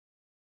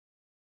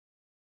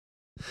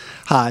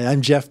Hi,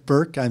 I'm Jeff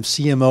Burke. I'm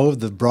CMO of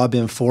the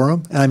Broadband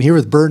Forum, and I'm here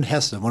with Bernd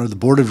Hesse, one of the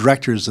board of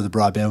directors of the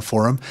Broadband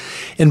Forum.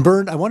 And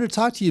Bernd, I wanted to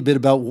talk to you a bit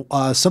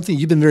about something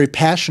you've been very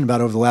passionate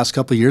about over the last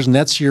couple of years, and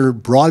that's your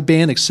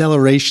Broadband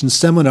Acceleration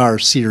Seminar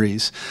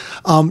Series.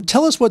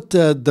 Tell us what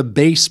the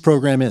BASE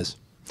program is.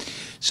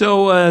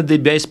 So the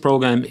BASE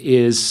program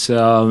is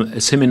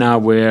a seminar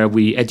where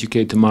we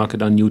educate the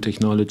market on new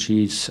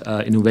technologies,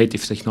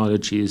 innovative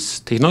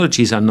technologies.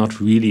 Technologies are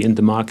not really in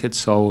the market,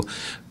 so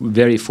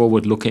very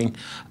forward-looking.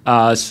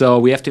 So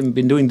we have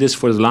been doing this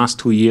for the last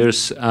 2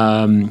 years.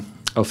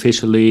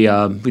 Officially,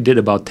 we did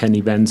about 10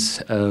 events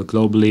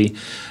globally.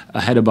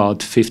 I had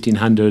about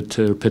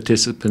 1,500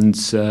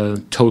 participants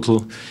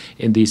total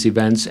in these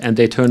events, and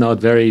they turned out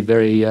very,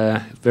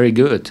 very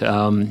good.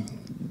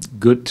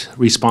 Good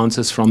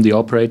responses from the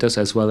operators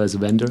as well as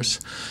vendors.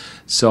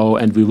 So,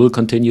 and we will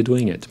continue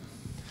doing it.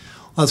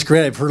 Well, that's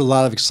great. I've heard a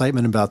lot of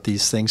excitement about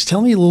these things. Tell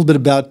me a little bit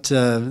about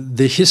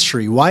the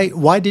history.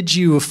 Why did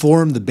you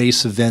form the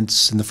BASE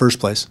events in the first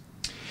place?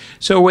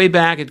 So way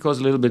back, it goes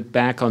a little bit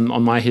back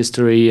on my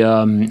history.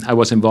 I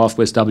was involved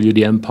with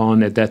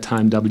WDM-PON. At that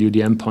time,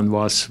 WDM-PON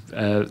was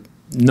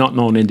not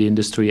known in the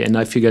industry, and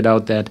I figured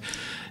out that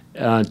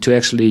to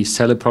actually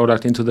sell a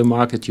product into the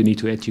market, you need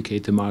to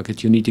educate the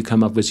market. You need to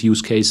come up with use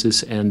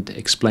cases and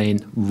explain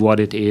what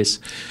it is.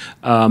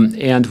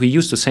 And we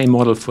use the same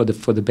model for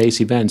the BASE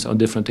events on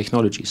different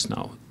technologies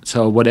now.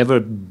 So whatever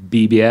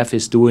BBF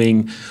is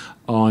doing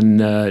on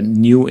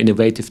new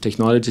innovative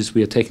technologies,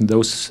 we are taking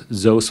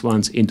those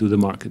ones into the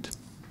market.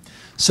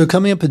 So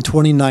coming up in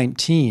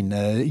 2019,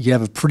 you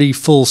have a pretty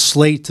full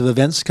slate of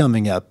events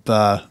coming up.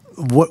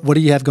 What do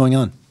you have going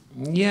on?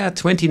 Yeah,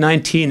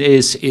 2019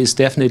 is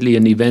definitely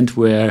an event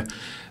or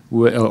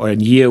a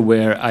year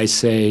where I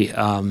say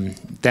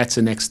that's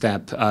the next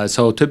step.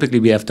 So typically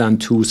we have done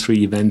 2-3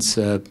 events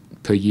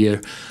per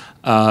year.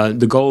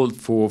 The goal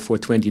for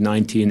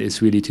 2019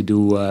 is really to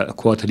do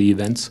quarterly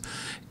events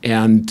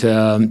and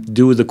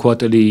do the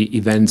quarterly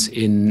events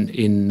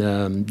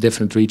in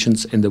different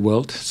regions in the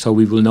world. So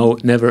we will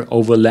never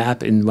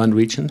overlap in one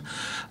region.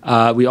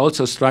 We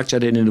also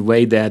structured it in a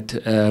way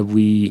that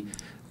we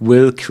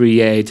will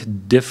create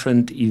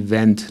different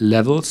event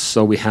levels.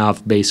 So we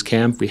have base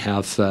camp, we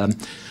have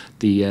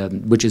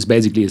which is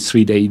basically a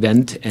 3-day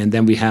event, and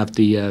then we have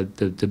the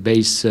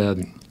base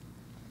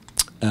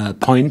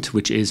point,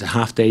 which is a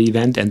half-day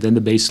event, and then the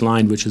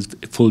baseline, which is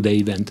a full-day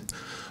event,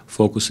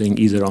 focusing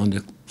either on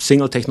the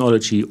single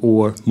technology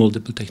or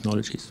multiple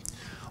technologies.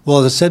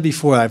 Well, as I said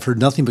before, I've heard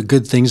nothing but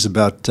good things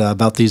about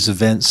these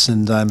events,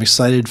 and I'm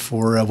excited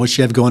for what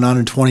you have going on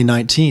in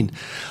 2019.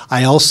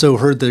 I also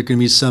heard there are going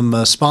to be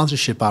some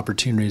sponsorship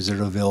opportunities that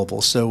are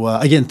available. So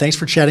again, thanks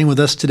for chatting with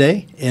us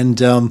today,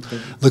 and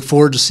look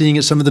forward to seeing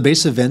at some of the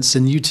BASE events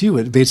and you too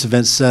at BASE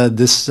events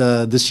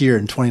this year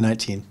in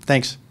 2019.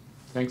 Thanks.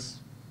 Thanks.